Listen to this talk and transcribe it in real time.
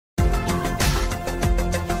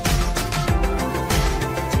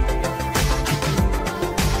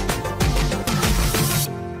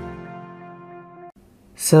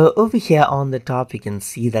So over here on the top, you can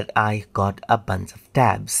see that I got a bunch of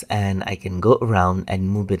tabs and I can go around and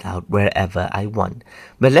move it out wherever I want.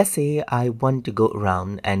 But let's say I want to go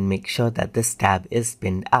around and make sure that this tab is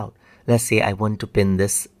pinned out. Let's say I want to pin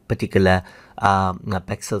this particular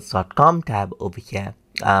pexels.com tab over here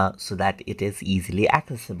so that it is easily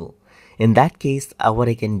accessible. In that case, what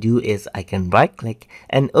I can do is I can right click,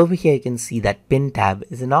 and over here you can see that pin tab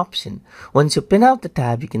is an option. Once you pin out the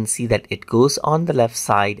tab, you can see that it goes on the left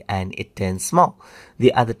side and it turns small.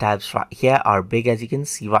 The other tabs right here are big, as you can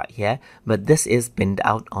see right here, but this is pinned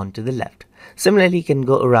out onto the left. Similarly, you can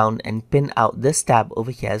go around and pin out this tab over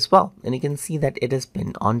here as well, and you can see that it is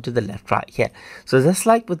pinned onto the left right here. So just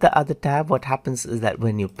like with the other tab, what happens is that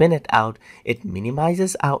when you pin it out, it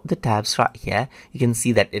minimizes out the tabs right here. You can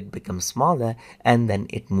see that it becomes smaller and then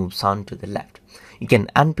it moves on to the left. You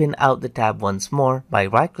can unpin out the tab once more by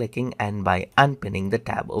right clicking and by unpinning the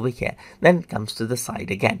tab over here. Then it comes to the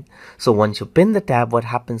side again. So once you pin the tab, what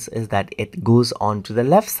happens is that it goes on to the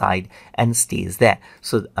left side and stays there.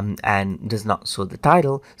 So and does not show the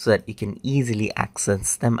title, so that you can easily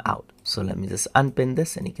access them out. So let me just unpin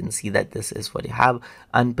this, and you can see that this is what you have.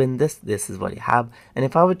 Unpin this, this is what you have. And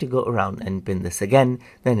if I were to go around and pin this again,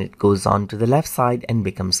 then it goes on to the left side and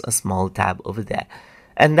becomes a small tab over there.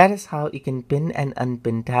 And that is how you can pin and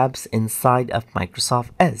unpin tabs inside of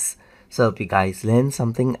Microsoft Edge. So hope you guys learned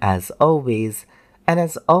something as always. And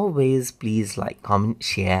as always, please like, comment,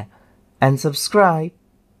 share, and subscribe.